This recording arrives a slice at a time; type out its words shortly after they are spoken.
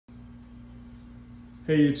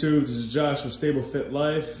Hey YouTube, this is Josh with Stable Fit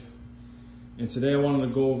Life, and today I wanted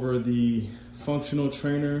to go over the functional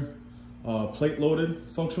trainer, plate-loaded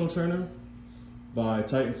functional trainer by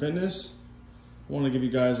Titan Fitness. I want to give you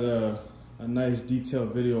guys a nice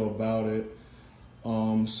detailed video about it.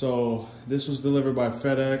 So this was delivered by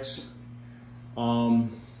FedEx.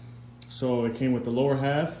 So it came with the lower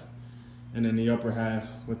half and then the upper half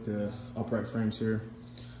with the upright frames here.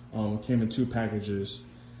 It came in 2 packages.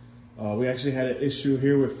 We actually had an issue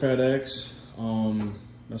here with FedEx.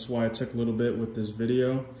 That's why it took a little bit with this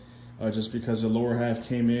video, just because the lower half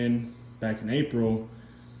came in back in April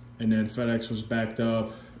and then FedEx was backed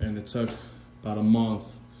up and it took about a month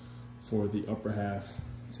for the upper half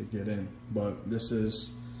to get in. But this is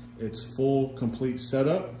its full complete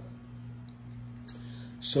setup.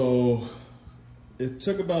 So it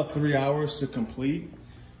took about 3 hours to complete.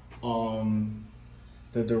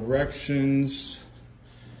 The directions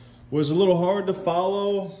was a little hard to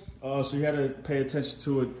follow, so you had to pay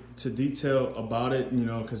attention to detail about it, you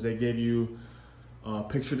know, because they gave you a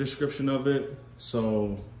picture description of it,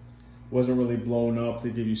 so it wasn't really blown up. They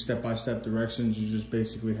give you step-by-step directions. You just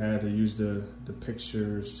basically had to use the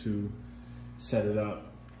pictures to set it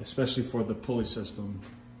up, especially for the pulley system.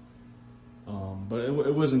 But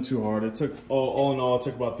it wasn't too hard. It took, all in all, it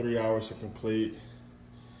took about 3 hours to complete.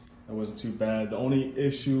 It wasn't too bad. The only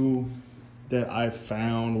issue that I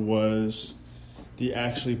found was the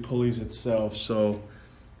actually pulleys itself. So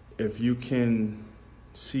if you can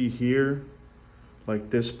see here, like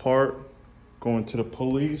this part going to the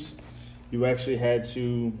pulleys, you actually had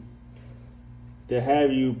to, they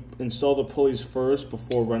have you install the pulleys first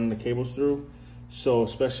before running the cables through. So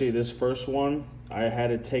especially this first one, I had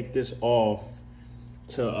to take this off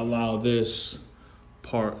to allow this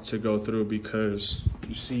part to go through, because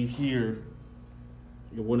you see here,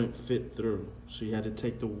 it wouldn't fit through. So you had to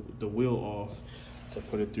take the wheel off to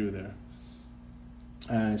put it through there.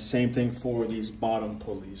 And same thing for these bottom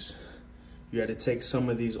pulleys. You had to take some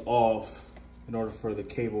of these off in order for the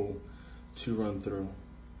cable to run through.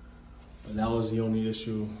 And that was the only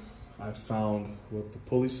issue I found with the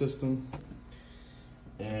pulley system.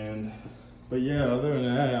 But yeah, other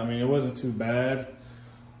than that, I mean, it wasn't too bad.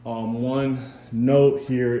 One note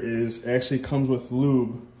here is it actually comes with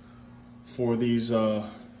lube for these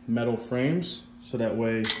metal frames, so that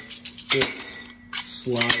way it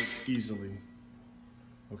slides easily.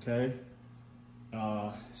 Okay,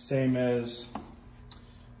 same as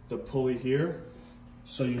the pulley here.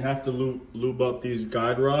 So you have to lube up these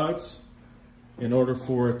guide rods in order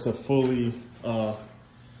for it to fully,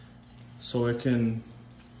 so it can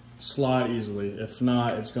slide easily. If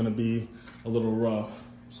not, it's going to be a little rough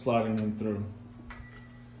sliding them through.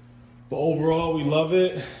 But overall, we love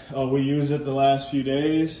it. We used it the last few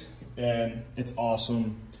days and it's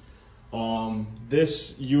awesome.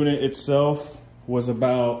 This unit itself was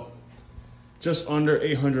about just under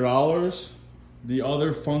 $800. The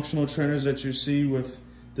other functional trainers that you see with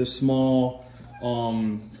the small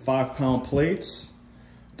 5-pound plates,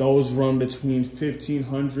 those run between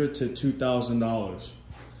 $1,500 to $2,000.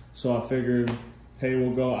 So I figured, hey,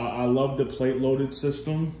 we'll go. I love the plate loaded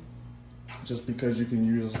system, just because you can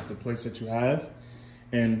use the plates that you have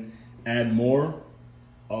and add more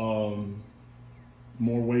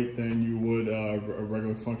weight than you would a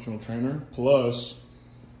regular functional trainer. Plus,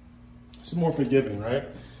 it's more forgiving, right?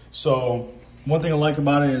 So one thing I like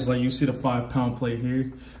about it is, like, you see the 5-pound plate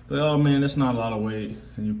here, but oh man, it's not a lot of weight,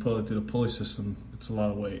 and you pull it through the pulley system, it's a lot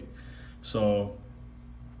of weight. So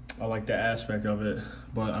I like that aspect of it.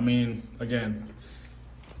 But I mean, again,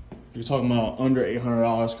 you're talking about under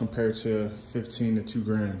 $800 compared to 15 to $2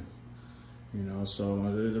 grand, you know, so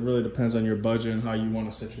it really depends on your budget and how you want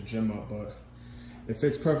to set your gym up. But it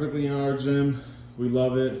fits perfectly in our gym. We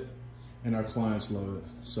love it and our clients love it.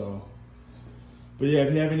 So, but yeah,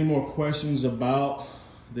 if you have any more questions about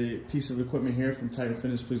the piece of equipment here from Titan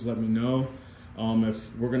Fitness, please let me know.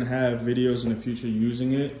 If we're gonna have videos in the future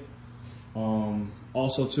using it.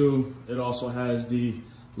 Also too, it also has the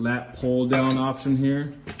lat pull down option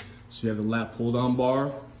here. So you have the lat pull down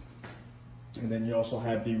bar, and then you also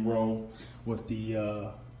have the row with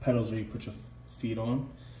the pedals where you put your feet on,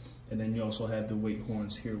 and then you also have the weight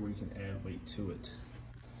horns here where you can add weight to it.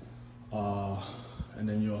 And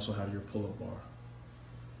then you also have your pull-up bar.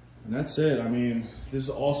 And that's it. I mean, this is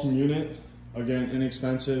an awesome unit. Again,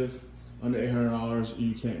 inexpensive, under $800,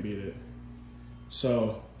 you can't beat it.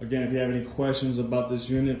 So again, if you have any questions about this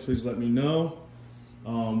unit, please let me know.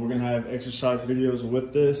 We're gonna have exercise videos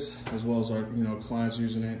with this, as well as our clients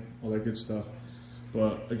using it, all that good stuff.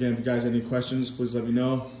 But again, if you guys have any questions, please let me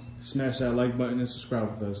know. Smash that like button and subscribe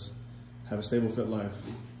with us. Have a stable, fit life.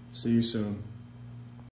 See you soon.